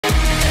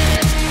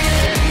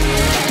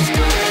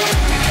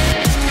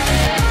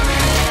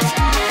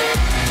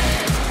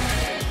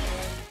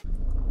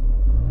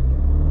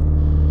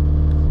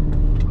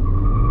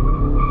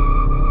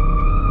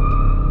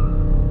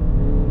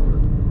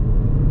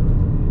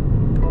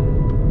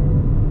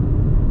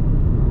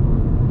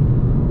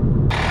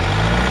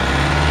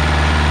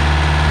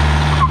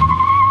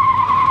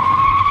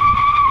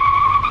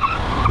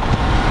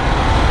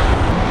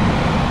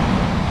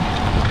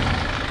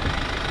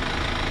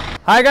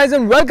Hi guys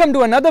and welcome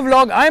to another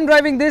vlog. I am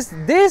driving this.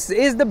 This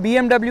is the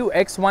BMW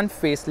X1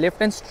 Facelift,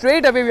 and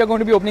straight away we are going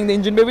to be opening the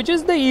engine bay, which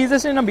is the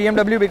easiest in a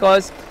BMW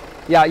because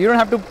yeah, you don't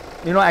have to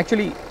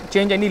actually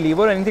change any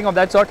lever or anything of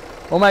that sort.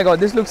 Oh my god,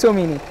 this looks so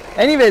meany.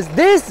 Anyways,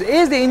 this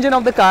is the engine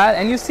of the car,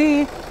 and you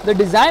see the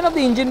design of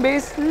the engine bay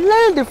is a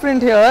little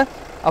different here.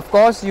 Of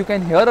course, you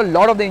can hear a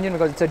lot of the engine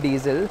because it's a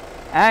diesel,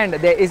 and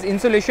there is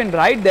insulation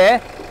right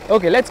there.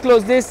 Okay, let's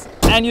close this,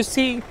 and you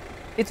see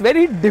it's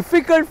very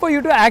difficult for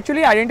you to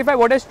actually identify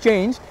what has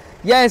changed.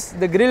 Yes,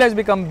 the grille has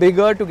become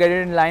bigger to get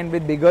it in line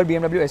with bigger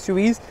BMW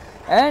SUVs,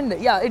 and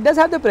yeah, it does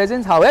have the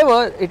presence.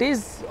 However, it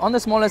is on the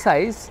smaller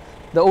size.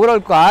 The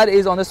overall car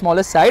is on the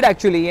smaller side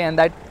actually, and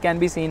that can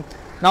be seen.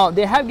 Now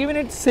they have given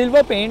it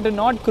silver paint and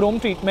not chrome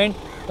treatment,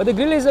 but the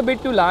grille is a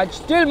bit too large.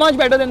 Still much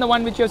better than the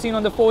one which you have seen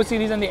on the 4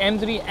 Series and the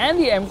M3 and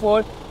the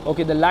M4.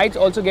 Okay, the lights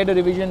also get a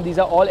revision. These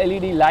are all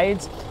LED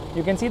lights.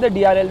 You can see the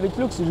DRL, which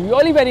looks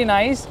really very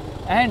nice,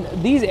 and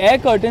these air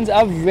curtains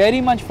are very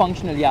much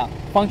functional. Yeah,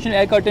 functional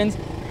air curtains.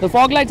 The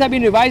fog lights have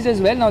been revised as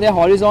well. Now they're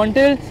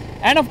horizontal,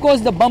 and of course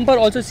the bumper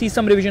also sees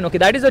some revision. Okay,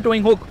 that is the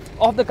towing hook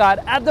of the car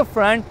at the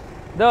front.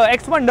 The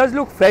X1 does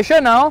look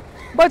fresher now,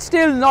 but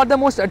still not the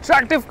most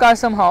attractive car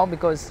somehow,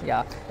 because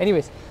yeah,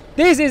 anyways,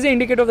 this is the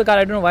indicator of the car.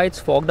 I don't know why it's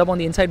fogged up on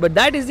the inside, but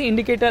that is the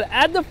indicator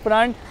at the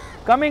front.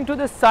 Coming to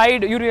the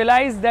side, you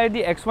realize that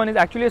the X1 is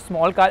actually a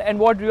small car, and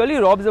what really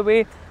robs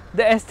away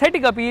the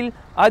aesthetic appeal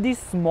are these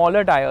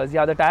smaller tires.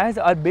 Yeah, the tires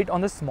are a bit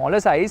on the smaller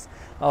size.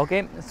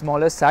 Okay,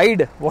 smaller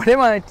side. What am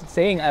I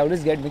saying? I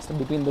always get mixed up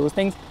between those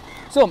things.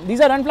 So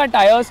these are run flat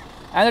tires,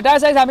 and the tire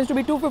size happens to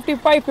be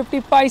 255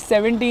 55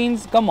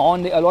 17s. Come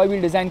on, the alloy wheel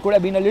design could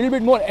have been a little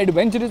bit more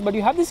adventurous, but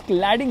you have this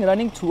cladding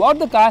running throughout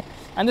the car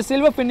and the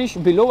silver finish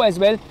below as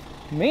well.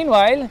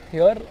 Meanwhile,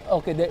 here,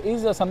 okay, there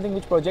is something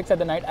which projects at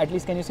the night. At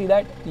least, can you see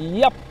that?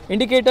 Yep.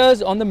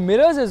 Indicators on the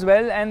mirrors as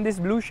well, and this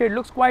blue shade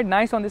looks quite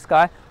nice on this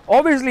car.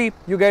 Obviously,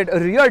 you get a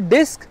rear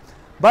disc,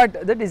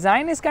 but the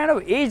design is kind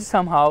of aged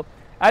somehow.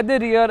 At the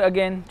rear,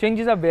 again,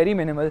 changes are very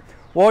minimal.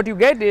 What you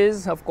get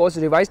is, of course,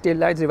 revised tail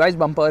lights, revised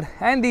bumper,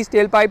 and these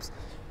tailpipes,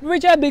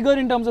 which are bigger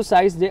in terms of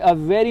size. They are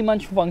very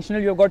much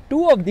functional. You've got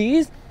two of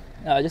these.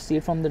 Just see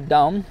it from the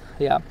down.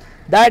 Yeah,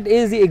 that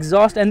is the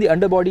exhaust and the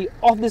underbody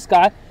of this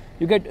car.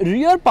 You get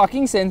rear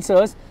parking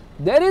sensors.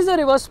 There is a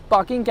reverse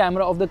parking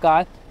camera of the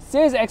car.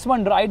 Says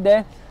X1 right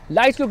there.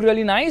 Lights look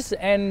really nice,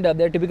 and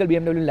they're typical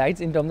BMW lights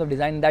in terms of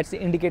design. That's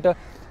the indicator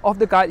of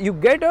the car. You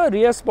get a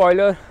rear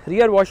spoiler,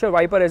 rear washer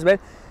wiper as well.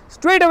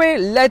 Straight away,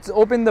 let's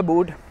open the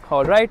boot.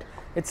 All right.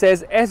 It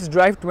says S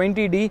Drive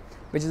 20D,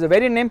 which is a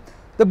variant name.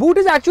 The boot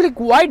is actually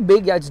quite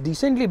big. Yeah, it's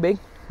decently big.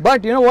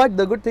 But you know what?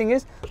 The good thing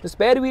is the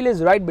spare wheel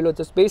is right below.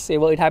 It's a space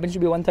saver. It happens to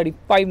be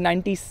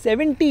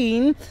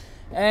 135/90/17,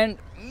 and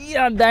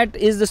yeah, that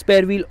is the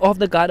spare wheel of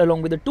the car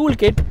along with the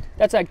toolkit.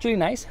 That's actually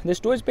nice. The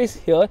storage space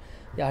here,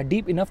 yeah,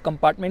 deep enough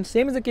compartment.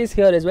 Same is the case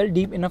here as well,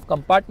 deep enough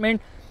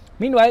compartment.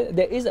 Meanwhile,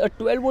 there is a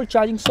 12-volt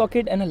charging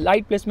socket and a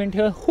light placement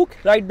here. Hook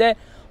right there,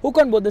 hook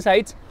on both the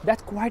sides.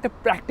 That's quite a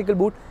practical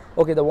boot.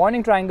 Okay, the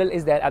warning triangle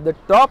is there at the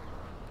top.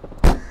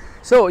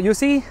 So you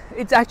see,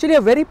 it's actually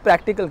a very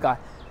practical car.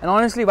 And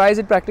honestly, why is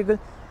it practical?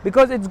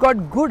 Because it's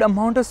got good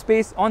amount of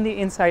space on the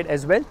inside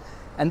as well,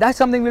 and that's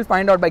something we'll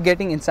find out by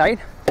getting inside.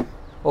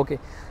 Okay,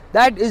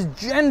 that is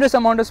generous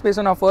amount of space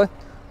on offer.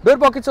 Door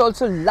pockets are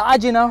also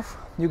large enough.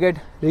 You get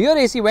rear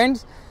AC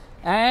vents,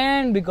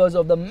 and because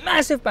of the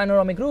massive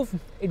panoramic roof,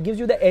 it gives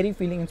you the airy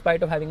feeling in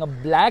spite of having a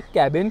black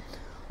cabin.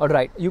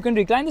 Alright, you can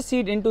recline the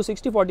seat into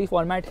 60/40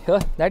 format here.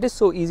 That is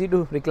so easy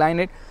to recline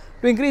it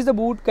to increase the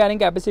boot carrying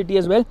capacity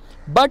as well.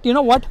 But you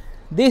know what?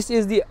 This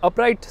is the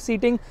upright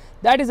seating.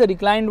 That is a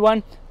reclined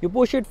one. You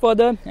push it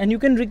further and you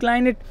can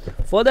recline it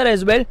further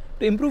as well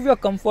to improve your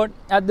comfort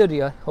at the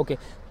rear. Okay.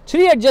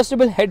 3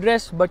 adjustable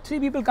headrests, but 3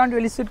 people can't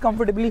really sit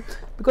comfortably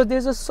because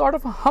there's a sort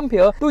of a hump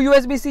here. 2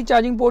 USB-C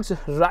charging ports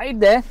right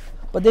there,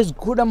 but there's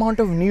good amount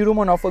of knee room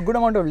on offer, good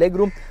amount of leg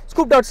room,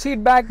 scooped out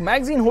seat back,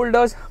 magazine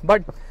holders,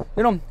 but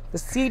you know, the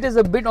seat is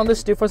a bit on the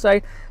stiffer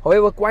side,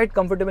 however quite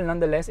comfortable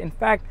nonetheless. In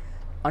fact,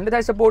 under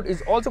thigh support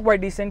is also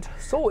quite decent.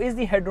 So is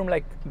the headroom.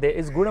 Like, there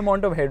is good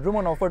amount of headroom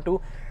on offer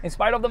too. In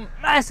spite of the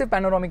massive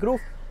panoramic roof,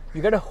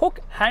 you get a hook,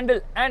 handle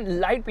and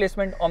light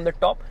placement on the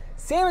top.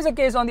 Same is the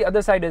case on the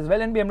other side as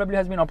well, and BMW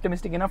has been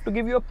optimistic enough to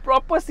give you a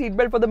proper seat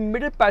belt for the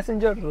middle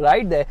passenger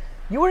right there.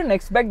 You wouldn't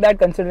expect that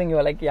considering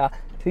you're like, yeah,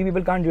 3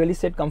 people can't really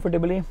sit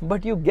comfortably,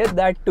 but you get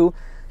that too.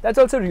 That's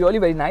also really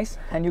very nice,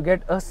 and you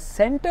get a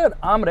center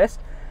armrest,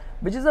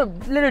 which is a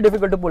little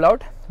difficult to pull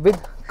out, with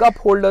cup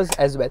holders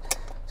as well.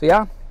 So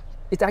yeah,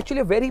 it's actually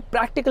a very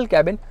practical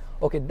cabin.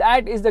 Okay,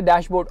 that is the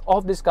dashboard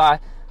of this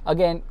car.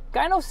 Again,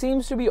 kind of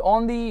seems to be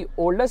on the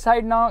older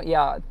side now.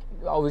 Yeah,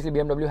 obviously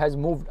BMW has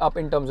moved up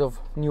in terms of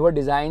newer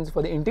designs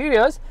for the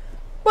interiors,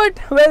 but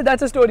well,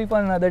 that's a story for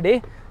another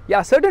day.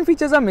 Yeah, certain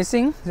features are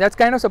missing. That's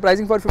kind of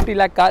surprising for a 50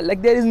 lakh car.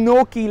 Like, there is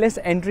no keyless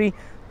entry.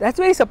 That's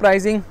very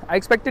surprising. I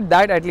expected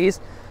that at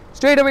least.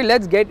 Straight away,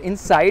 let's get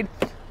inside.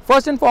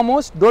 First and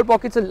foremost, door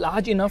pockets are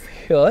large enough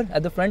here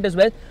at the front as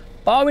well.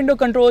 Power window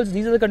controls.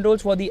 These are the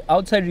controls for the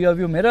outside rear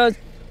view mirrors.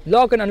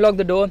 lock and unlock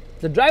the door.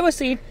 The driver's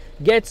seat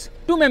gets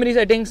 2 memory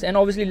settings and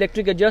obviously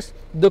electric adjust.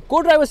 The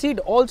co-driver seat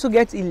also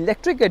gets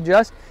electric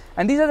adjust,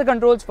 and these are the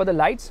controls for the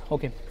lights.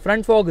 Okay,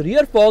 front fog,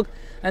 rear fog,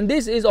 and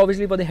this is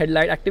obviously for the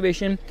headlight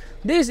activation.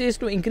 This is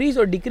to increase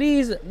or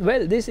decrease,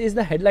 well, this is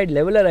the headlight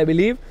leveler, I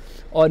believe,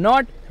 or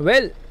not.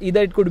 Well,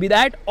 either it could be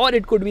that or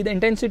it could be the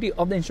intensity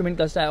of the instrument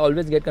cluster. I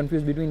always get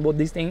confused between both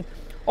these things.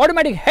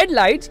 Automatic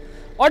headlights,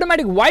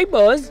 automatic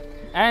wipers,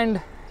 and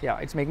yeah,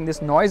 it's making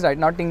this noise right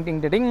now, ting ting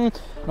ting ting.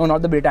 No,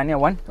 not the Britannia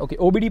one. Okay,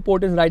 OBD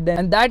port is right there,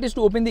 and that is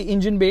to open the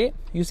engine bay.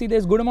 You see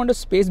there's good amount of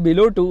space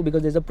below too,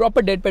 because there's a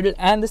proper dead pedal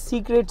and the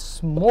secret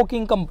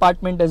smoking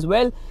compartment as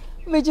well,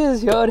 which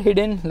is here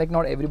hidden, like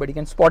not everybody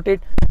can spot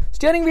it.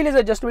 Steering wheel is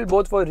adjustable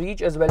both for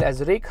reach as well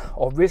as rake.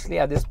 Obviously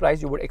at this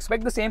price you would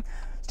expect the same.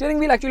 Steering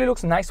wheel actually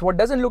looks nice. What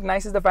doesn't look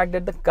nice is the fact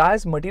that the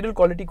car's material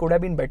quality could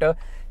have been better.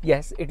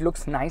 Yes, it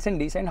looks nice and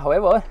decent.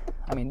 However,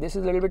 I mean, this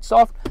is a little bit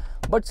soft,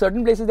 but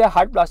certain places they are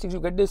hard plastics. You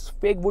get this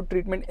fake wood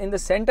treatment in the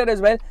center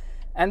as well.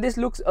 And this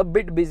looks a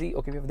bit busy.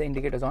 Okay, we have the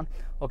indicators on.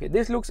 Okay,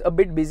 this looks a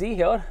bit busy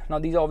here. Now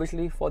these are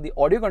obviously for the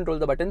audio control,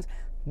 the buttons.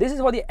 This is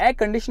for the air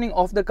conditioning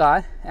of the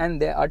car,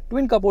 and there are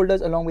twin cup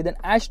holders along with an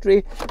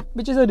ashtray,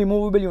 which is a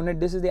removable unit.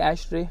 This is the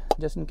ashtray,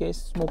 just in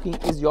case smoking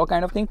is your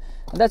kind of thing.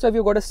 And that's why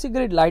we've got a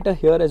cigarette lighter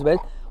here as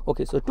well.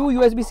 Okay, so 2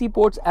 USB-C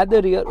ports at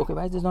the rear. Okay,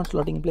 why is this not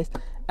slotting in place?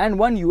 And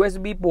 1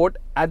 USB port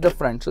at the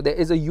front. So there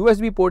is a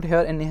USB port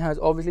here, and it has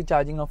obviously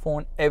charging a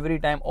phone every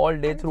time, all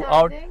day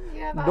throughout.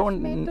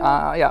 Don't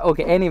yeah,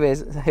 okay,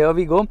 anyways, here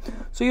we go.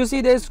 So you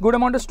see there's good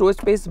amount of storage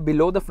space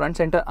below the front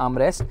center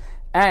armrest,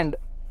 and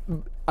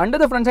under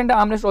the front center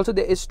armrest also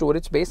there is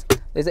storage space.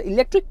 There's an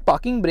electric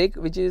parking brake,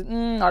 which is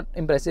not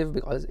impressive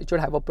because it should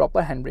have a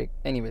proper handbrake.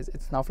 Anyways,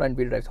 it's now front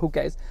wheel drive, who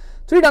cares.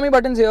 3 dummy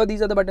buttons here.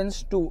 These are the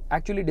buttons to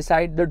actually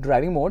decide the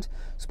driving modes: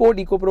 Sport,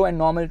 Eco, Pro and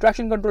normal.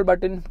 Traction control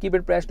button, keep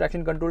it pressed,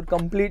 traction control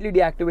completely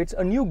deactivates.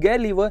 A new gear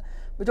lever,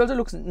 which also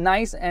looks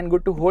nice and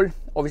good to hold.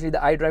 Obviously the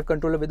iDrive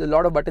controller with a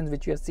lot of buttons,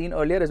 which you have seen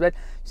earlier as well.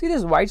 See,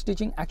 this white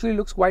stitching actually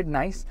looks quite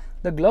nice.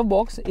 The glove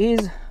box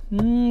is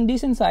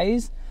decent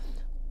size.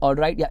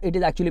 Alright, yeah, it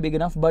is actually big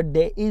enough, but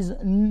there is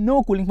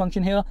no cooling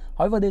function here.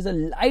 However, there's a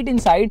light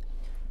inside,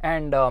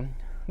 and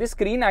this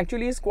screen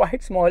actually is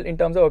quite small in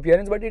terms of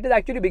appearance, but it is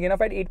actually big enough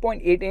at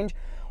 8.8 inch.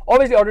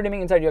 Obviously auto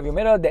dimming inside your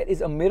mirror. There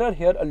is a mirror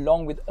here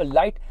along with a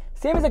light.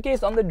 Same is the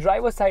case on the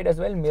driver's side as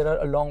well, mirror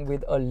along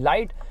with a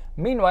light.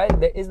 Meanwhile,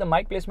 there is the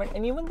mic placement,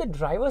 and even the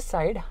driver's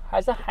side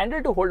has a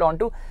handle to hold on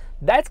to.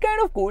 That's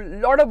kind of cool.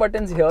 Lot of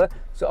buttons here.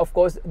 So of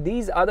course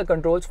these are the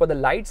controls for the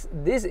lights.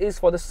 This is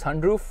for the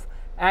sunroof,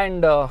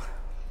 and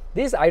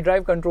this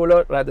iDrive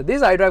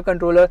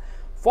controller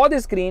for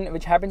this screen,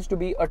 which happens to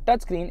be a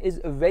touch screen,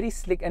 is very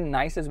slick and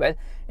nice as well.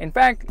 In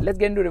fact, let's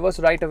get into reverse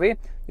right away.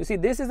 You see,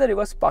 this is the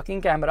reverse parking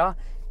camera.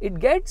 It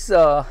gets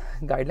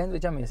guidelines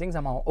which are missing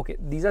somehow. Okay,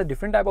 these are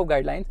different type of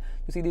guidelines.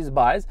 You see these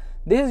bars.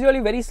 This is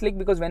really very slick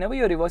because whenever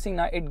you're reversing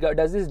now, it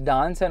does this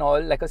dance and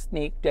all like a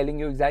snake, telling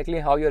you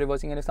exactly how you're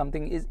reversing and if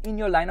something is in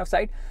your line of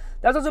sight.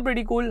 That's also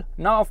pretty cool.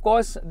 Now, of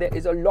course, there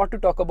is a lot to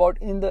talk about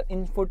in the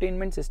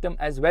infotainment system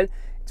as well.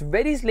 It's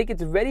very slick,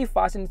 it's very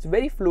fast, and it's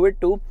very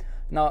fluid too.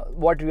 Now,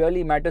 what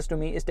really matters to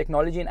me is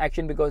technology in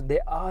action, because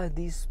there are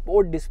these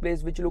sport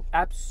displays which look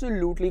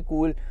absolutely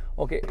cool.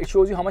 Okay, it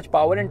shows you how much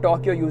power and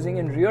torque you're using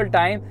in real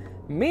time.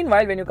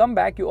 Meanwhile, when you come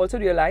back, you also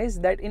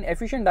realize that in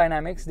efficient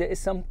dynamics, there is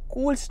some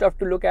cool stuff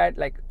to look at.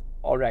 Like,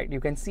 all right,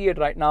 you can see it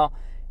right now.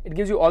 It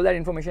gives you all that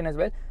information as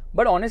well.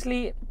 But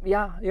honestly,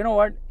 yeah, you know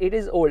what? It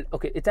is old.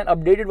 Okay, it's an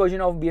updated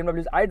version of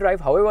BMW's iDrive.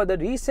 However, the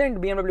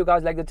recent BMW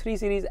cars like the 3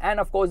 Series and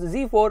of course the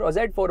Z4 or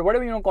Z4 or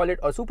whatever you want to call it,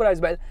 or Super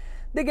as well,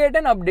 they get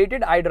an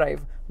updated iDrive,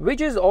 which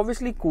is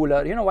obviously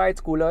cooler. You know why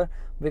it's cooler?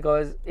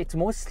 Because it's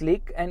more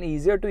slick and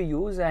easier to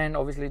use, and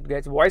obviously it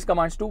gets voice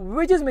commands too,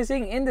 which is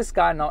missing in this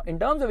car. Now, in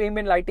terms of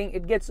ambient lighting,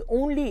 it gets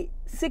only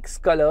 6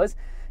 colors.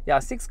 Yeah,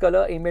 6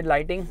 color ambient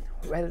lighting.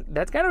 Well,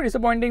 that's kind of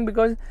disappointing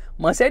because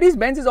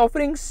Mercedes-Benz is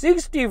offering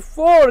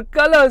 64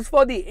 colors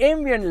for the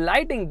ambient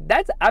lighting.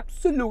 That's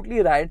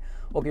absolutely right.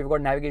 Okay, we've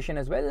got navigation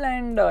as well,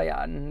 and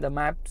yeah, the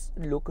maps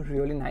look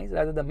really nice.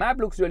 Rather, the map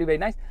looks really very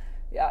nice.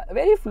 Yeah,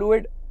 very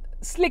fluid,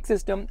 slick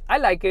system. I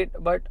like it,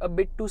 but a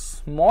bit too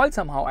small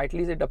somehow. At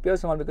least it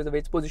appears small because of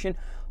its position.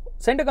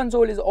 Center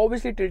console is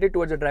obviously tilted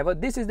towards the driver.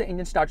 This is the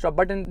engine start stop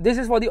button. This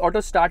is for the auto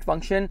start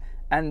function,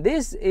 and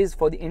this is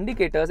for the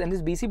indicators, and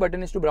this BC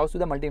button is to browse to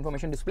the multi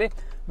information display,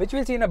 which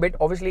we'll see in a bit.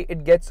 Obviously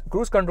it gets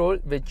cruise control,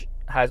 which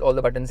has all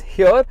the buttons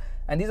here,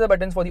 and these are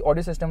buttons for the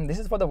audio system. This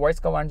is for the voice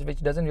commands,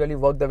 which doesn't really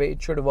work the way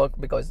it should work,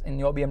 because in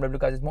your BMW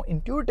cars it's more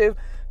intuitive.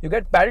 You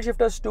get paddle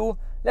shifters too.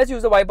 Let's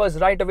use the wipers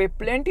right away.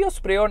 Plenty of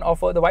spray on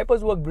offer. The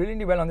wipers work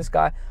brilliantly well on this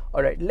car.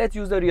 All right, let's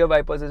use the rear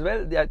wipers as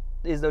well. That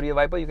is the rear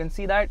wiper. You can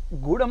see that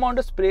good amount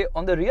of spray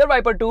on the rear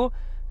wiper too.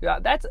 Yeah,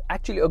 that's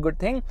actually a good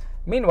thing.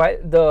 Meanwhile,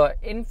 the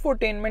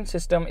infotainment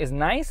system is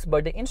nice,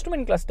 but the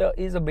instrument cluster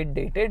is a bit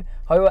dated.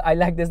 However, I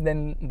like this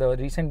than the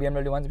recent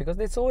BMW ones because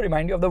they so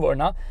remind you of the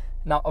Verna.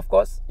 Now, of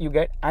course, you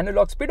get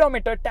analog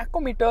speedometer,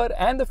 tachometer,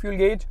 and the fuel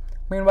gauge.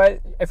 Meanwhile,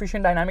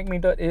 efficient dynamic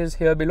meter is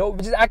here below,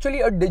 which is actually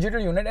a digital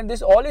unit, and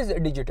this all is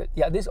digital.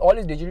 Yeah, this all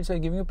is digital, so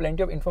giving you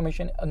plenty of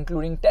information,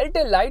 including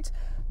telltale lights,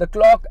 the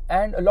clock,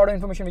 and a lot of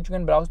information which you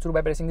can browse through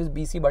by pressing this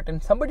BC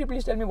button. Somebody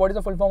please tell me what is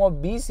the full form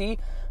of BC,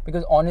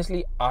 because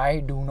honestly, I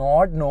do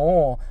not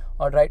know.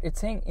 Alright, it's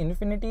saying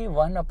infinity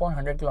 1 upon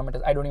 100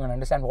 kilometers. I don't even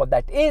understand what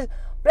that is.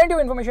 Plenty of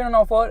information on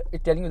offer.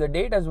 It's telling you the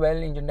date as well,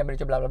 engine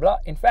temperature, blah blah blah.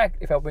 In fact,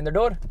 if I open the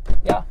door,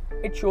 yeah,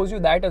 it shows you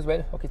that as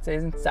well. Okay, it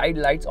says side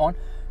lights on.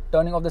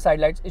 Turning off the side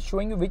lights, it's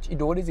showing you which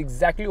door is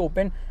exactly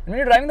open. And when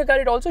you're driving the car,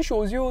 it also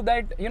shows you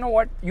that, you know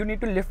what, you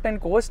need to lift and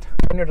coast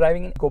when you're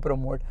driving in GoPro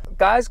mode.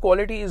 Car's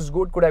quality is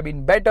good, could have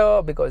been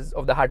better because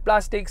of the hard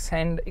plastics,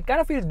 and it kind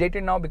of feels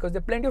dated now because there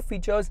are plenty of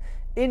features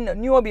in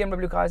newer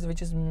BMW cars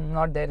which is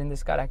not there in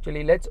this car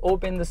actually. Let's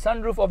open the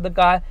sunroof of the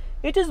car.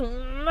 It is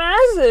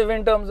massive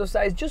in terms of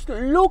size. Just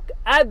look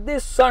at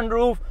this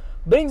sunroof.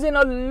 Brings in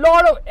a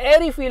lot of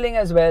airy feeling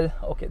as well.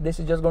 Okay, this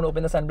is just going to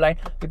open the sun blind.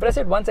 We press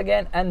it once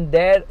again, and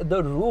there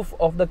the roof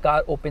of the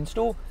car opens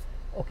too.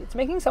 Okay, it's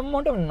making some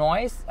amount of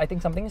noise. I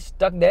think something is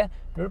stuck there.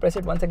 You press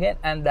it once again,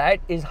 and that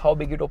is how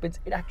big it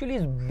opens. It actually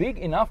is big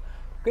enough.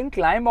 You can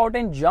climb out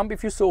and jump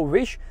if you so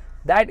wish.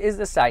 That is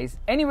the size.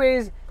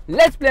 Anyways,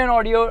 let's play an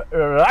audio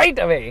right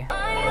away.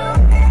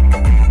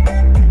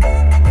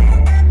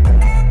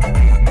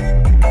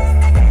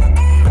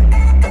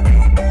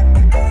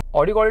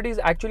 Audio quality is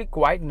actually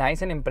quite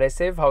nice and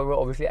impressive. However,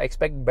 obviously I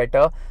expect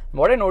better.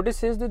 What I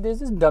noticed is that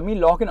there's this dummy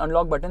lock and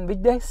unlock button which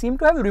they seem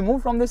to have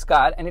removed from this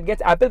car, and it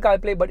gets Apple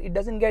CarPlay but it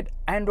doesn't get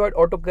Android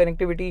Auto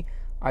connectivity.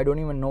 I don't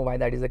even know why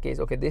that is the case.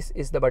 Okay, this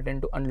is the button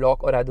to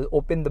unlock, or rather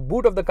open the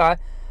boot of the car,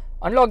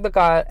 unlock the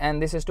car,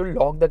 and this is to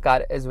lock the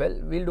car as well.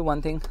 We'll do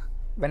one thing.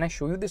 When I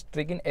show you this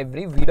trick in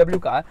every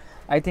VW car,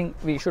 I think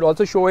we should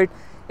also show it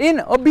in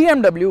a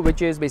BMW,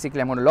 which is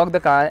basically I'm going to lock the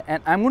car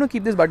and I'm going to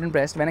keep this button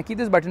pressed. When I keep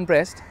this button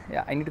pressed,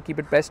 yeah, I need to keep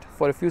it pressed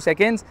for a few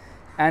seconds,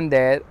 and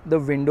there the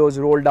windows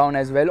roll down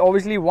as well.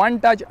 Obviously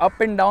one touch up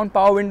and down,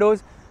 power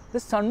windows. The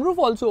sunroof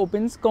also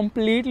opens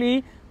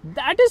completely.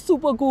 That is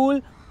super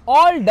cool.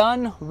 All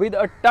done with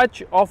a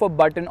touch of a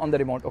button on the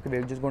remote. Okay,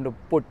 we're just going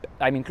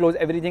to close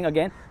everything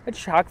again. That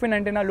shark fin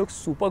antenna looks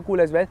super cool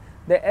as well.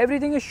 There,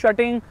 everything is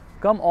shutting.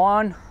 Come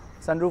on,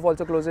 sunroof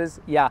also closes.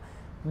 Yeah,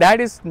 that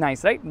is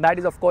nice, right? That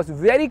is of course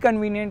very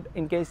convenient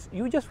in case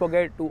you just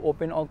forget to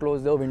open or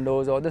close the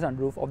windows or the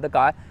sunroof of the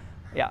car.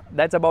 Yeah,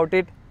 that's about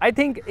it. I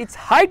think it's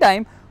high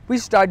time we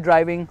start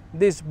driving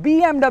this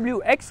BMW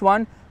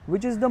X1,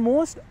 which is the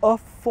most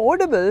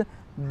affordable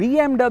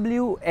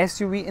BMW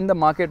SUV in the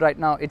market right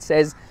now. It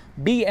says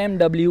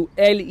BMW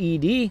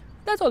LED.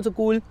 That's also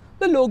cool.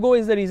 The logo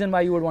is the reason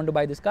why you would want to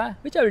buy this car,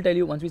 which I will tell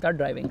you once we start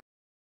driving.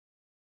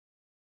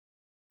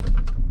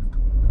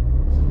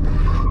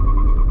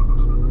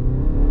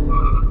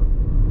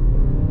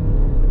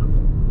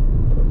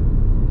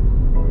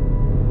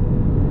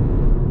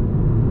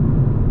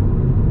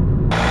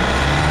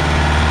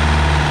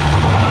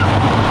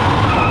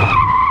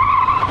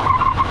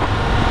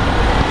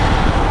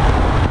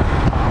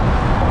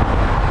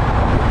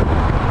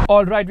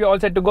 Alright, we're all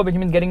set to go, which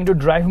means getting into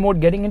drive mode,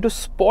 getting into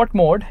sport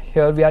mode.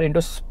 Here we are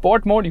into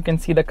sport mode. You can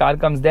see the car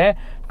comes there.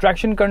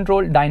 Traction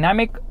control,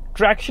 dynamic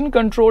traction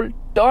control,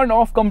 turn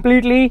off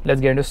completely. Let's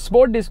get into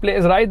sport. Display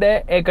is right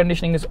there. Air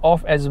conditioning is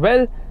off as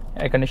well.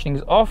 Air conditioning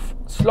is off.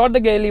 Slot the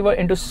gear lever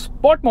into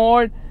sport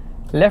mode.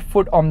 Left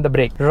foot on the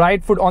brake,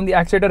 right foot on the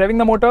accelerator, revving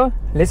the motor.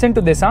 Listen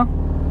to this, huh?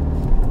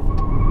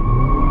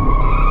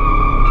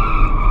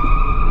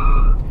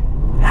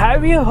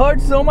 Have you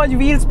heard so much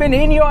wheel spin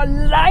in your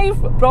life?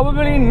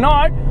 Probably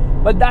not,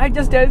 but that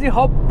just tells you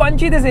how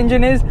punchy this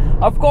engine is.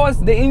 Of course,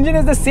 the engine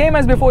is the same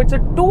as before. It's a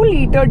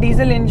 2-liter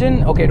diesel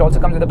engine. Okay, it also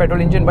comes with a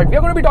petrol engine, but we are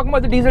going to be talking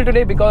about the diesel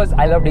today because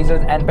I love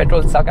diesels and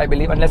petrols suck, I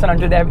believe, unless and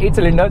until they have 8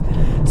 cylinders.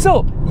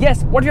 So,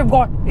 yes, what we have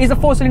got is a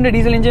 4-cylinder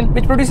diesel engine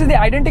which produces the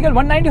identical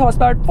 190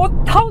 horsepower at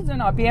 4000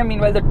 RPM.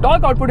 Meanwhile, the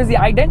torque output is the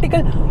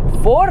identical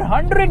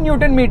 400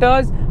 Newton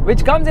meters,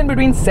 which comes in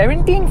between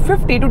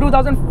 1750 to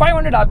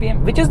 2500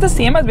 RPM, which is the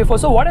same as before.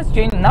 So what has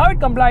changed? Now it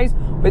complies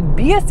with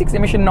BS6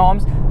 emission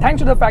norms thanks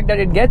to the fact that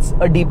it gets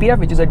a DPF,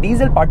 which is a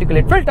diesel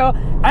particulate filter,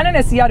 and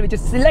an SCR, which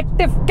is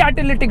selective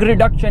catalytic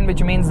reduction,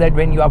 which means that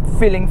when you are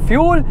filling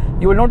fuel,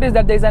 you will notice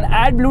that there is an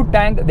AdBlue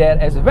tank there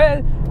as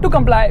well to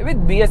comply with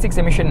BS6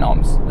 emission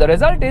norms. The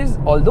result is,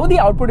 although the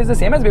output is the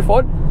same as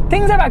before,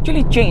 things have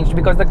actually changed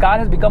because the car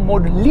has become more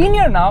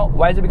linear now.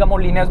 Why has it become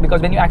more linear?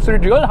 Because when you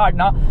accelerate real hard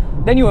now,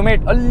 then you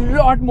emit a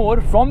lot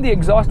more from the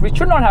exhaust, which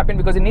should not happen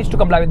because it needs to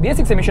comply with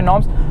BS6 emission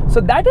norms.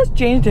 So that has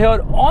changed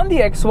here on the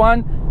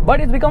X1, but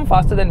it's become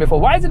faster than before.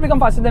 Why has it become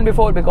faster than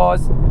before?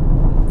 Because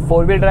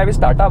 4-wheel drive is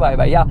Tata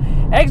bye-bye. Yeah,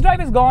 X-Drive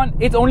is gone.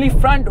 It's only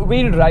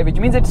front-wheel drive, which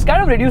means it's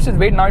kind of reduced its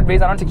weight. Now it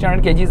weighs around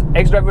 1600 kgs.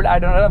 X-Drive will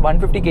add another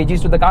 150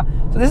 kgs to the car.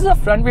 So this is a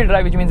front-wheel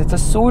drive, which means it's a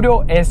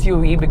pseudo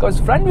SUV because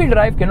front-wheel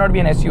drive cannot be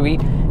an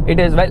SUV. It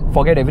is, well,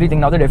 forget everything.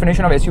 Now the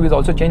definition of SUV is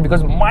also changed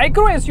because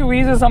micro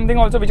SUVs is something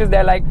also which is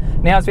there, like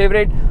Neha's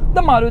favorite.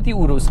 the Maruti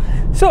Urus.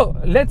 So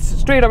let's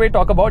straight away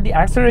talk about the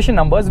acceleration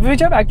numbers, which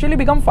have actually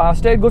become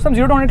faster. It goes from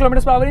 0 to 100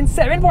 kilometers per hour in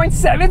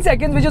 7.7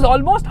 seconds, which is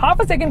almost half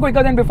a second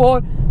quicker than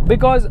before,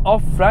 because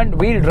of front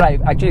wheel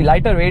drive, actually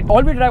lighter weight.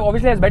 All wheel drive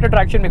obviously has better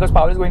traction because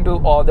power is going to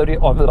power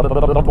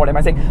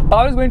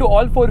is going to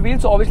all four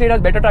wheels, so obviously it has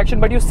better traction.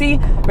 But you see,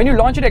 when you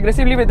launch it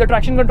aggressively with the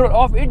traction control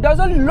off, it does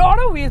a lot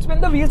of wheel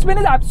spin. The wheel spin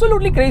is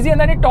absolutely crazy, and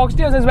then it talks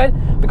to us as well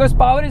because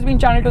power is being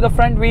channeled to the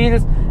front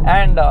wheels.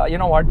 And you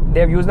know what,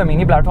 they have used the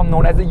mini platform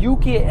known as the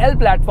UKL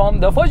platform.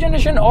 The first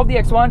generation of the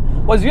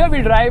X1 was rear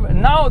wheel drive,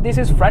 now this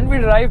is front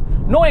wheel drive,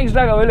 no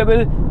X-Drive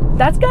available.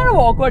 That's kind of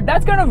awkward,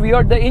 that's kind of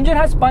weird. The engine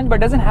has punch but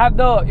doesn't have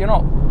the, you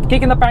know,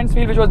 kick in the pants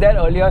feel which was there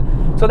earlier.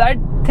 So that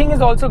thing is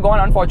also gone,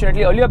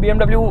 unfortunately. Earlier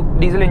BMW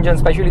diesel engine,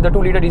 especially the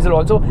 2-liter diesel,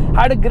 also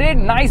had a great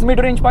nice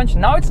mid-range punch.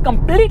 Now it's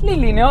completely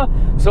linear,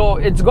 so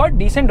it's got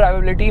decent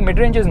drivability.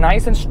 Mid-range is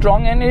nice and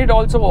strong, and it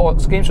also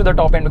screams to the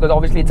top end because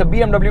obviously it's a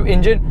BMW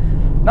engine.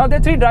 Now there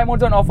are 3 drive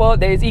modes on offer.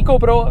 There is Eco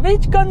Pro,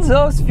 which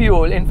conserves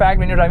fuel. In fact,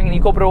 when you're driving in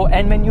Eco Pro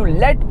and when you're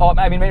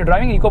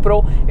driving Eco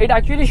Pro, it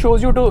actually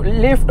shows you to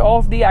lift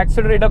off the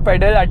accelerator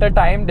pedal at a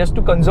time just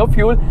to conserve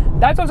fuel.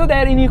 That's also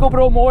there in Eco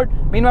Pro mode.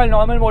 Meanwhile,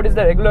 normal mode is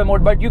the regular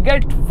mode, but you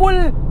get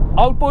full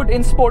output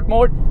in sport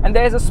mode, and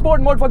there is a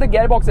sport mode for the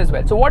gearbox as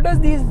well. So what does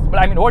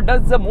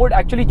the mode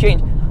actually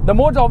change? The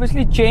modes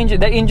obviously change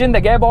the engine,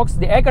 the gearbox,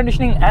 the air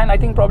conditioning, and I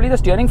think probably the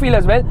steering feel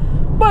as well.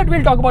 But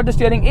we'll talk about the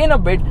steering in a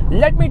bit.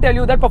 Let me tell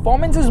you that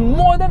performance is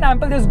more than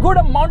ample. There's good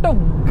amount of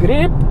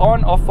grip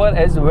on offer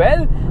as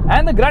well,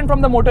 and the grunt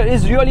from the motor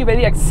is really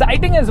very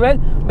exciting as well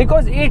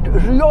because it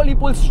really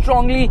pulls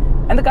strongly,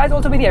 and the car is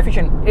also very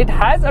efficient. It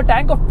has a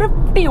tank of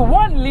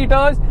 51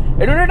 liters.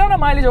 It will return a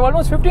mileage of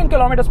almost 15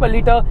 kilometers per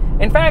liter.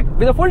 In fact,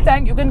 with a full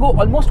tank, you can go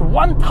almost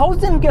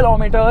 1,000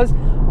 kilometers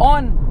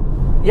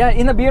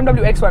in the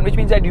BMW X1, which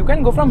means that you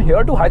can go from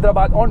here to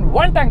Hyderabad on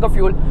 1 tank of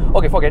fuel.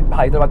 Okay, forget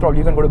Hyderabad, probably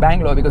you can go to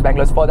Bangalore because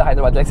Bangalore is further.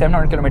 Hyderabad, like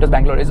 700 kilometers,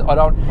 Bangalore is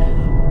around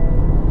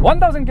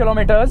 1,000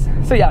 kilometers.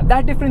 So yeah,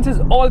 that difference is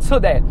also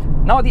there.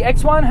 Now the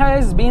X1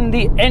 has been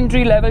the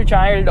entry-level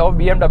child of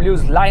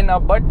BMW's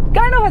lineup, but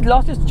kind of has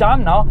lost its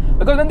charm now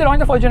because when they launched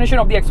the first generation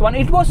of the X1,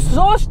 it was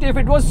so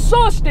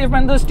stiff,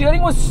 and the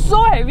steering was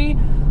so heavy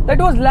that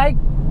it was like,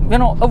 you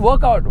know, a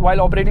workout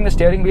while operating the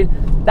steering wheel.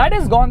 That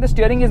is gone. The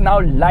steering is now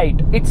light.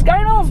 It's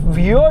kind of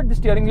weird, the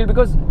steering wheel,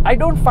 because I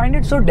don't find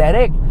it so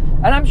direct,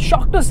 and I'm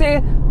shocked to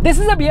say this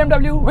is a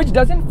BMW which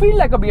doesn't feel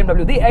like a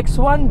BMW. The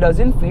X1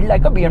 doesn't feel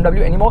like a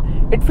BMW anymore.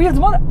 It feels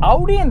more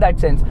Audi in that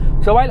sense.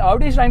 So while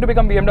Audi is trying to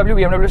become BMW,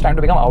 BMW is trying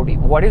to become Audi.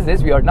 What is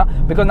this weird now?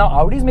 Because now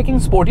Audi is making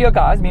sportier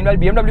cars, meanwhile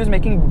BMW is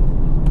making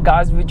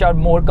cars which are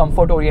more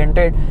comfort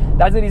oriented.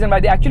 That's the reason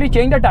why they actually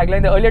changed the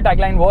tagline. The earlier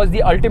tagline was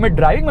the ultimate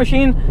driving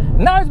machine.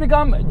 Now it's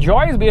become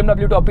Joyous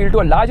BMW to appeal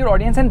to a larger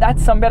audience, and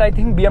that's somewhere I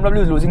think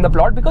BMW is losing the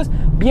plot because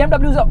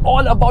BMWs are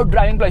all about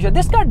driving pleasure.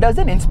 This car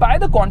doesn't inspire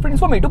the confidence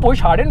for me to push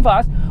hard and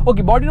fast.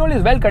 Okay, body roll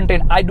is well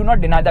contained, I do not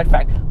deny that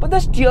fact, but the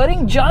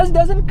steering just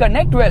doesn't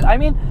connect well. I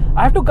mean,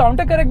 I have to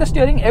counter correct the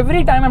steering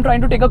every time I'm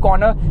trying to take a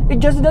corner. It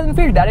just doesn't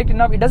feel direct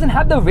enough. It doesn't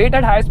have the weight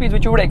at higher speeds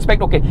which you would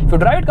expect. Okay, if you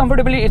drive it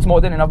comfortably, it's more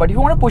than enough, but if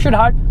you want to push it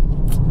hard,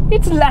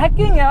 it's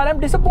lacking.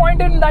 I'm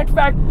disappointed in that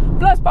fact.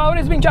 Plus power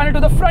is being channeled to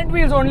the front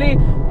wheels only,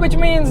 which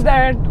means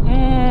that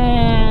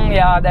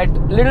that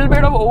little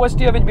bit of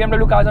oversteer which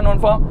BMW cars are known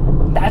for,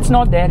 that's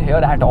not there here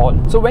at all.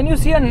 So when you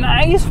see a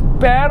nice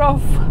pair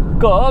of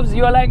curves,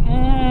 you are like,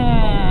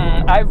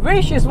 I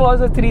wish this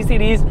was a 3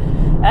 Series.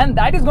 And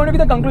that is going to be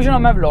the conclusion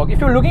of my vlog. If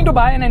you're looking to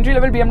buy an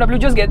entry-level BMW,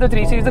 just get the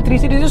 3 Series. The 3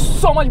 Series is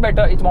so much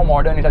better. It's more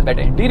modern, it has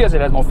better interiors,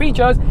 it has more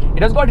features,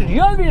 it has got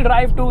rear-wheel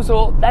drive too,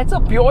 so that's a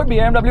pure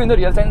BMW in the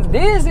real sense.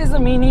 This is a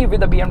Mini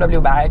with a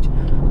BMW badge,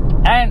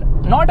 and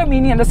not a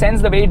Mini in the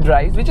sense the way it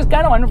drives, which is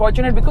kind of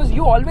unfortunate because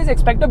you always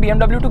expect a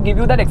BMW to give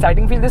you that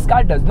exciting feel. This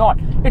car does not.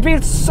 It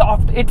feels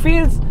soft, it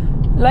feels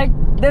like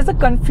there's a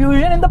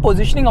confusion in the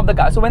positioning of the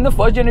car. So when the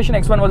first generation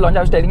X1 was launched,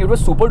 I was telling you it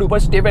was super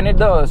duper stiff and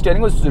the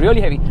steering was really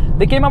heavy.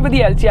 They came up with the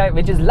LCI,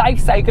 which is Life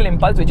Cycle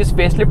Impulse, which is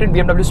facelift in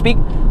BMW speak.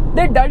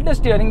 They dulled the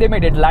steering, they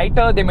made it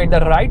lighter, they made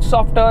the ride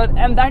softer,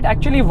 and that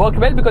actually worked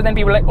well because then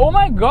people were like, oh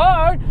my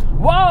god,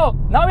 wow,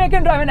 now I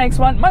can drive an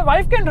X1, my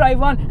wife can drive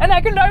one, and I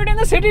can drive it in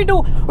the city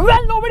too.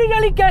 Well, nobody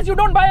really cares. You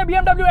don't buy a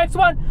BMW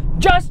X1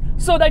 just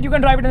so that you can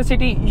drive it in the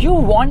city. You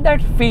want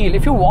that feel.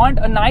 If you want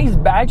a nice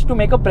badge to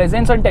make a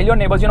presence and tell your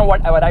neighbors, you know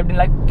what, I've arrived in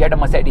life, get a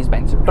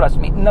Mercedes-Benz. Trust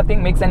me,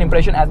 nothing makes an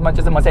impression as much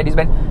as a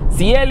Mercedes-Benz.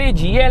 CLA,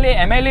 GLA,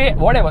 MLA,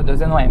 whatever. There's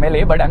no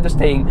MLA, but I'm just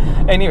saying.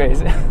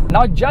 Anyways,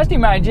 now just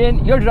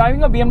imagine you're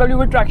driving a BMW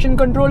with traction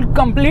control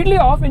completely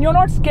off and you're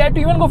not scared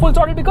to even go full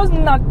throttle because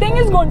nothing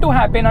is going to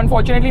happen.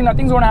 Unfortunately,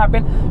 nothing's going to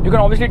happen. You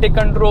can obviously take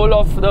control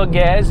of the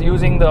gears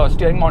using the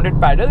steering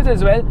mounted paddles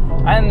as well.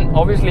 And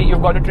obviously,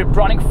 you've got a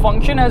Triptronic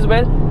function as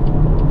well.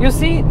 You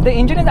see, the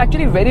engine is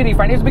actually very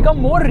refined. It's become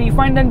more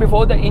refined than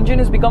before. The engine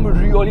has become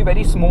really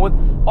very smooth,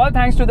 all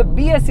thanks to the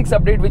BS6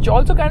 update, which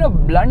also kind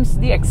of blunts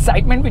the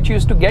excitement which you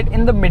used to get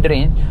in the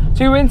mid-range.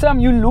 So you win some,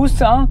 you lose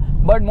some,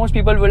 but most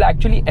people will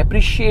actually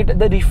appreciate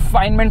the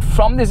refinement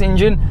from this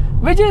engine,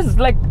 which is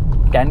like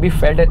can be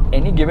felt at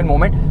any given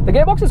moment. The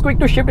gearbox is quick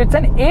to shift. It's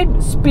an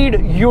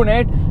 8-speed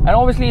unit, and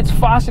obviously it's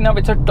fast enough.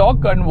 It's a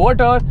torque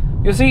converter.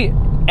 You see,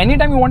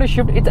 anytime you want to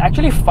shift, it's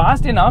actually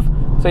fast enough.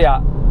 So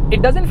yeah,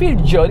 it doesn't feel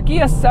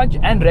jerky as such,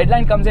 and red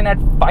line comes in at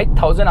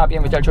 5000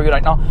 RPM, which I'll show you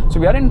right now. So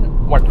we are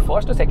in what,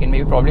 first or second,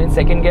 maybe probably in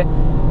second gear,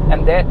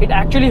 and there it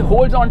actually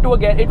holds on to a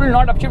gear. It will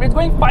not upshift. It's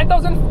going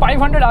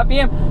 5500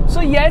 RPM.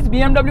 So yes,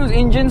 BMW's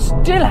engines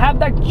still have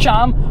that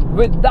charm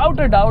without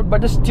a doubt,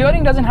 but the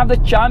steering doesn't have the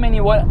charm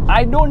anymore.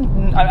 I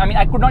mean,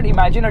 I could not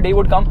imagine a day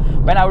would come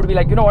when I would be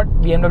like, you know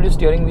what, BMW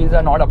steering wheels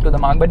are not up to the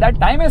mark. But that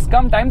time has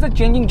come. Times are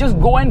changing. Just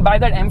go and buy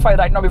that M5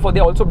 right now before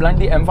they also blunt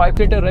the M5.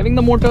 Later, revving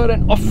the motor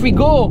and off we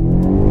go.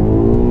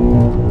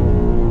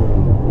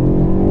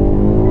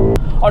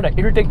 Alright,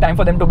 it will take time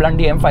for them to blunt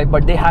the M5,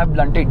 but they have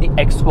blunted the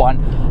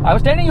X1. I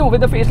was telling you,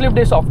 with the facelift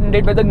they softened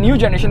it. With the new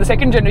generation, the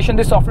second generation,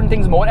 they softened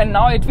things more, and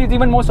now it feels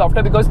even more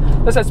softer because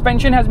the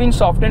suspension has been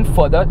softened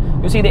further.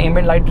 You see the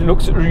ambient light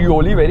looks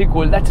really very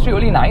cool. That's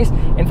really nice.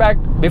 In fact,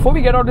 before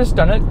we get out of this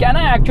tunnel, can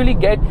I actually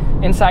get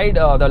inside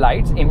the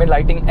lights, ambient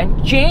lighting,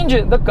 and change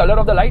the color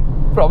of the light?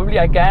 Probably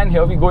I can.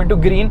 Here we go into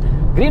green.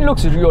 Green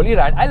looks really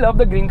rad. I love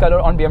the green color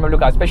on BMW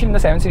cars, especially in the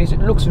 7 Series.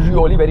 It looks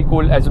really very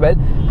cool as well.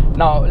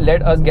 Now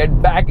let us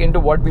get back into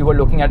what we were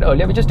looking at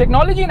earlier, which is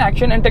technology in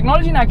action. And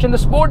technology in action, the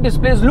sport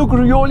displays look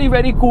really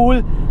very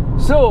cool.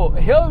 So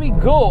here we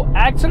go.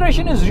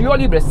 Acceleration is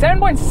really brisk.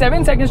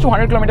 7.7 seconds to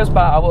 100 kilometers per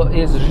hour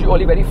is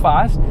really very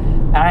fast.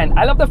 And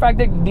I love the fact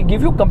that they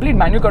give you complete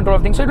manual control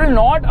of things, so it will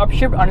not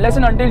upshift unless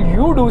and until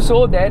you do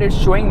so. There it's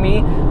showing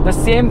me the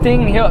same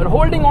thing here,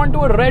 holding on to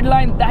a red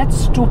line.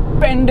 That's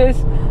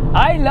stupendous.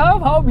 I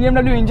love how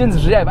BMW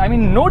engines rev. I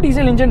mean, no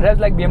diesel engine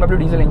revs like BMW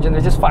diesel engine,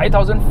 which is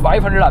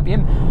 5500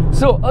 RPM.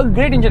 So a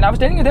great engine. I was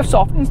telling you, they've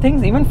softened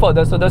things even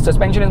further, so the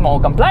suspension is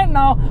more compliant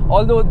now,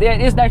 although there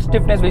is that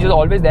stiffness which is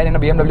always there in a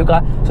BMW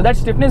car. So that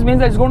stiffness means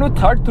that it's going to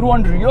thud through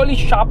on really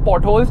sharp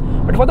potholes,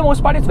 but for the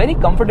most part it's very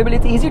comfortable.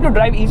 It's easy to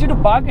drive, easy to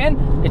park,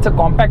 and it's a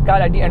compact car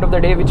at the end of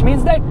the day, which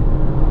means that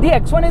the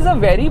X1 is a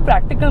very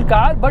practical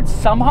car, but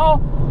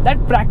somehow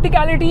that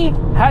practicality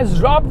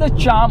has robbed the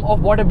charm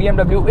of what a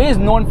BMW is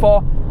known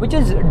for, which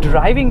is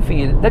driving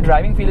feel. The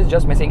driving feel is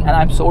just missing, and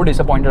I'm so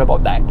disappointed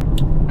about that.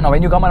 Now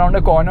when you come around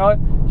a corner,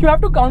 you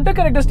have to counter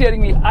correct the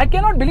steering wheel. I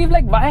cannot believe,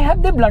 like, why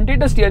have they blunted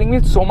the steering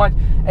wheel so much?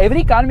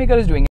 Every car maker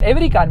is doing it.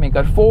 Every car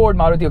maker, Ford,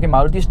 Maruti. Okay,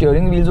 Maruti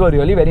steering wheels were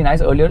really very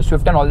nice earlier,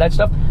 Swift and all that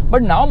stuff.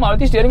 But now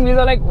Maruti steering wheels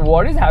are like,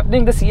 what is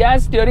happening? The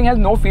Ciaz steering has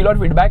no feel or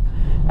feedback.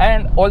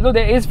 And although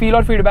there is feel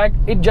or feedback,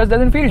 it just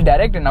doesn't feel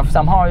direct enough.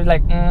 Somehow it's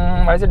like,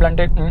 why is it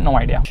blunted? No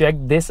idea. Check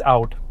this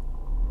out.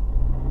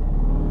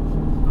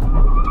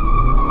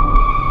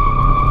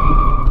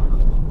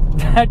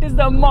 That is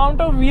the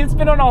amount of wheel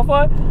spin on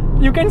offer.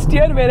 You can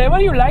steer wherever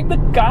you like. The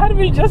car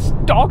will just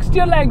torque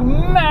steer like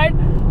mad.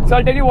 So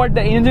I'll tell you what,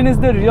 the engine is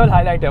the real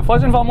highlight here.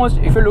 First and foremost,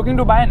 if you're looking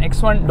to buy an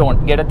X1,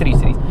 don't get a 3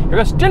 Series. If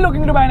you're still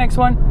looking to buy an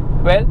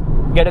X1, well,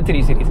 get a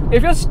 3 Series.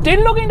 If you're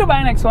still looking to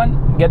buy an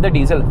X1, get the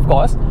diesel, of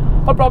course,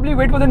 or probably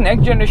wait for the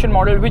next generation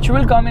model, which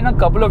will come in a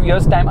couple of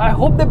years time. I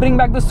hope they bring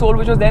back the soul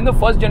which was there in the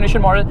first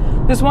generation model.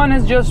 This one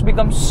has just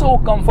become so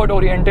comfort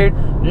oriented,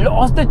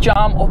 lost the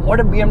charm of what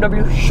a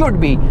BMW should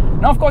be.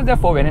 Now of course there are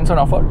 4 variants on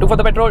offer, 2 for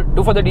the petrol,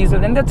 2 for the diesel.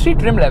 Then there are 3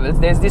 trim levels.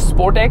 There's the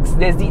Sport X,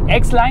 there's the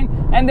X line,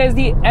 and there's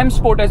the M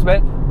Sport as well.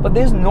 But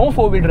there's no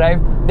 4-wheel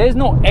drive, there's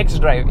no X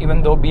drive,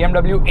 even though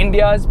BMW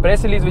India's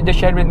press release, which they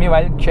shared with me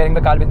while sharing the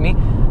car with me,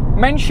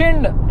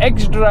 mentioned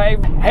X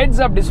drive,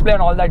 heads up display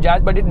and all that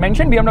jazz, but it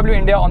mentioned BMW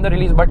India on the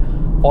release, but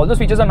all those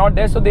features are not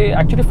there, so they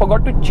actually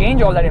forgot to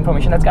change all that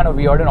information. That's kind of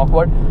weird and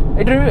awkward.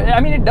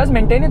 It does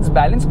maintain its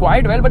balance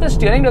quite well, but the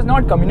steering does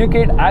not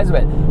communicate as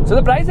well. So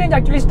the price range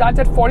actually starts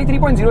at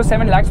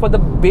 43.07 lakhs for the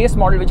base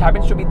model, which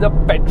happens to be the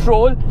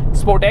petrol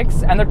Sport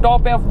X, and the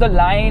top of the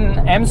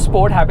line M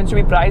Sport happens to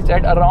be priced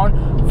at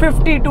around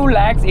 52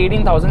 lakhs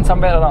 18,000,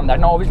 somewhere around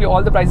that. Now obviously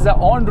all the prices are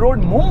on road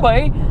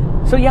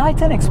Mumbai, so yeah,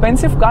 it's an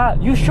expensive car.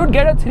 You should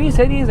get a 3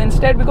 Series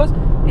instead because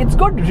it's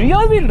got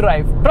rear wheel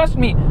drive. Trust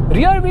me,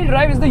 rear wheel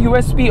drive is the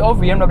USP of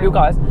BMW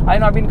cars. I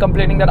know I've been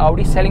complaining that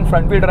Audi is selling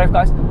front wheel drive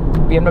cars.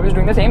 BMW is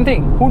doing the same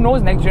thing. Who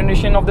knows, next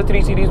generation of the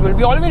 3 Series will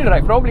be all wheel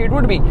drive. Probably it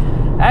would be.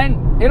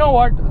 And you know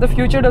what, the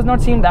future does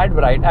not seem that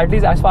bright, at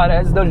least as far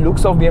as the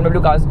looks of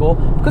BMW cars go,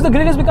 because the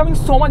grille is becoming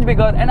so much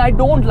bigger, and I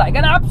don't like,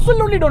 and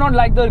absolutely do not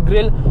like the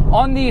grille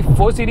on the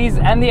 4 Series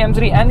and the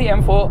M3 and the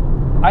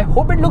M4. I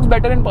hope it looks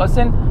better in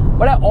person,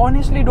 but I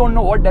honestly don't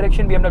know what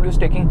direction BMW is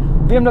taking.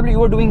 BMW, you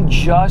were doing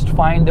just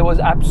fine. There was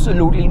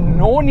absolutely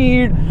no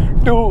need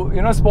to,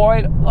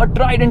 spoil a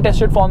tried and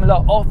tested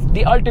formula of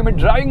the ultimate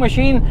driving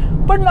machine.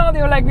 But now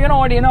they were like, you know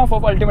what, enough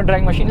of ultimate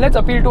driving machine. Let's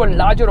appeal to a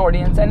larger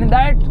audience. And in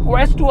that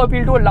quest to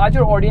appeal to a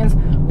larger audience,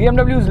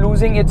 BMW is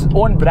losing its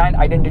own brand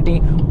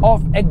identity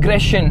of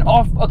aggression,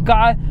 of a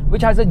car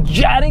which has a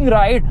jarring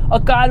ride, a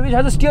car which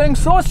has a steering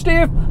so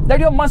stiff that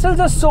your muscles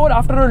are sore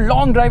after a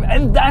long drive,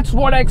 and that's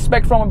what I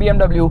expect from a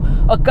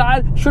BMW. A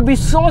car should be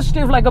so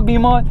stiff like a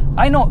Beamer.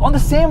 I know, on the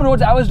same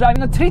roads I was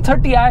driving a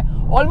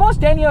 330i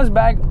almost 10 years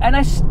back, and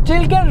I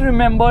still can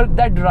remember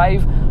that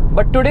drive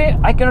But today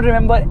I cannot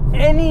remember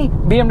any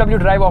BMW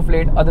drive of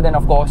late other than,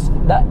 of course,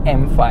 the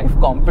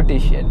M5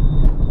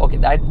 competition. Okay,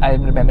 that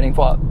I'm remembering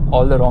for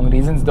all the wrong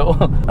reasons though.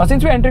 Now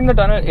since we're entering the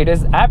tunnel, it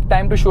is apt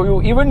time to show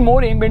you even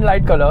more ambient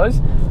light colors,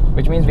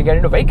 which means we get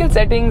into vehicle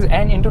settings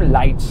and into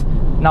lights.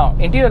 Now,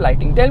 interior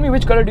lighting, tell me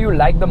which color do you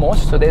like the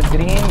most? So there's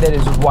green, there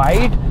is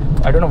white,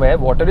 I don't know where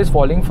water is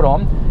falling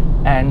from,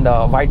 and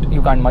white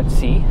you can't much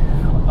see.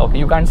 Okay,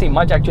 you can't see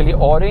much actually.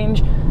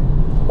 Orange,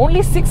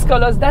 only 6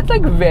 colors, that's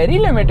like very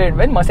limited.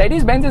 When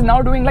Mercedes-Benz is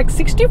now doing like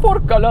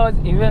 64 colors,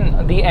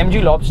 even the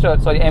MG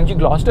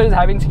Gloster is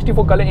having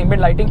 64 color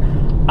ambient lighting.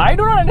 I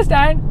do not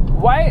understand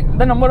why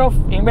the number of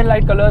ambient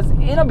light colors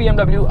in a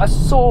BMW are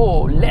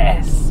so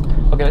less.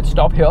 Okay, let's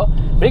stop here.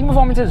 Braking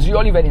performance is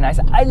really very nice.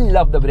 I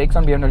love the brakes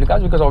on BMW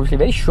cars because obviously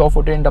very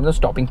sure-footed in terms of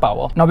stopping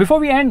power. Now before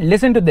we end,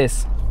 listen to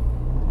this.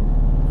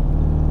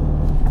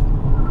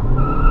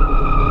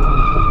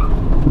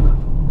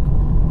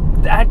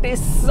 That is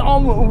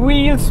some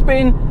wheel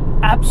spin,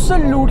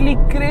 absolutely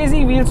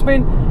crazy wheel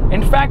spin.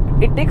 In fact,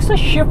 it takes a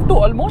shift to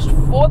almost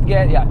 4th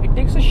gear. Yeah, it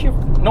takes a shift.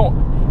 No,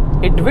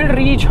 it will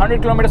reach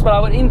 100 kilometers per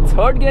hour in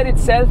 3rd gear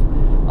itself.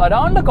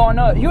 Around the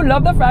corner, you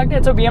love the fact that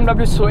it's a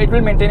BMW, so it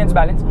will maintain its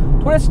balance.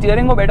 थोड़ा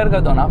steering को better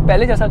कर दो ना,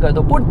 पहले जैसा कर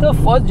दो. Put the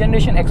first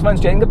generation X1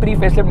 steering, the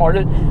pre-facelift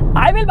model.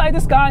 I will buy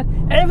this car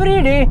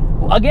every day,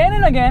 again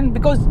and again,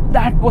 because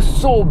that was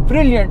so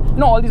brilliant. You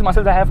know, all these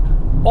muscles I have,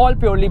 all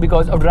purely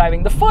because of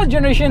driving the first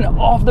generation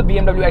of the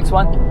BMW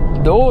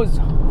X1.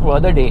 Those were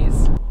the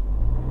days.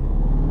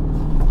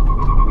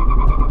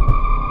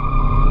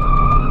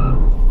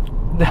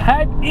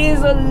 That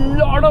is a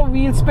lot of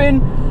wheel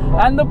spin,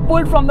 and the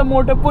pull from the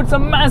motor puts a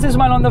massive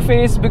smile on the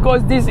face,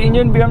 because this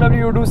engine,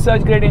 BMW do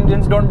such great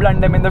engines, don't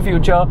blunt them in the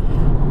future.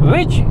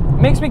 Which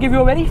makes me give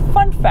you a very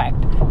fun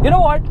fact. You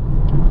know what?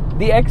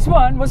 The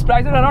X1 was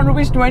priced at around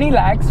rupees 20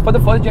 lakhs for the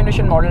first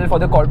generation model for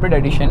the corporate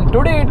edition.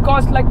 Today it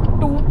costs like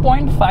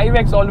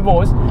 2.5x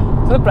almost.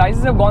 So the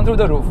prices have gone through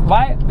the roof.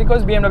 Why?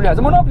 Because BMW has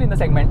a monopoly in the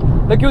segment.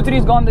 The Q3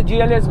 is gone, the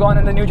GLA is gone,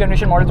 and the new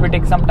generation models will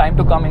take some time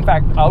to come. In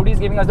fact, Audi is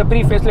giving us the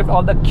pre-facelift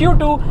of the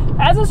Q2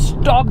 as a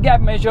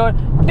stopgap measure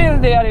till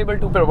they are able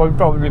to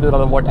probably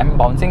what I'm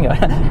bouncing here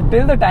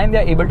till the time they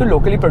are able to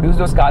locally produce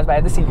those cars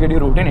via the CKD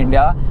route in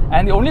India.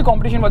 And the only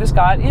competition for this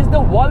car is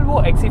the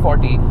Volvo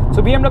XC40.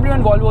 So BMW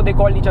and Volvo, they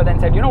called each other and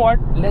said, you know what,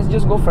 let's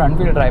just go front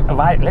wheel drive.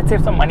 Why? Let's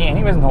save some money.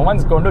 Anyways, no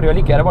one's going to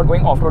really care about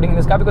going off-roading in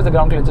this car because the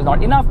ground clearance is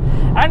not enough.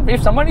 And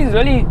if somebody is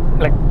really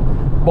like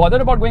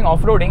bothered about going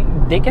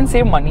off-roading, they can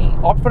save money,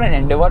 opt for an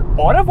Endeavour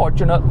or a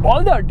Fortuner,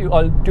 all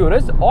the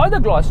Tourist or the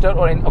Gloster,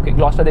 or okay,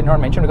 Gloster they did not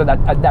mention because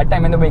at that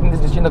time when they were making this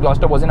decision, the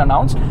Gloster wasn't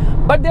announced.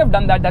 But they have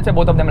done that. That's why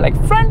both of them are like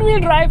front wheel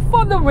drive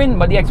for the win.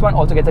 But the X1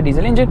 also gets a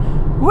diesel engine,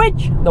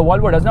 which the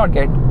Volvo does not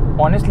get.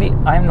 Honestly,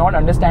 I am not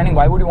understanding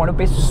why would you want to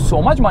pay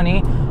so much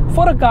money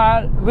for a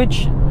car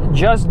which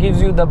just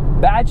gives you the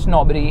badge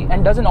snobbery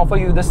and doesn't offer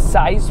you the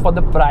size for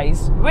the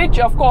price, which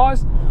of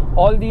course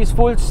all these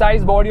full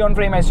size body on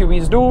frame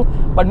SUVs do.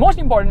 But most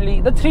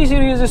importantly, the 3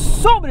 Series is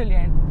so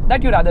brilliant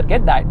that you rather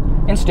get that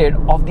instead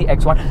of the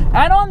X1.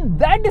 And on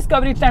that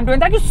discovery, it's time to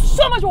end. Thank you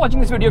so much for watching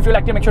this video. If you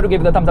liked it, make sure to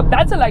give it a thumbs up.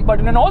 That's the like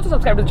button, and also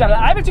subscribe to the channel.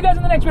 I will see you guys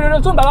in the next video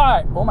soon. Bye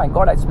bye. Oh my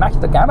god, I smashed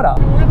the camera.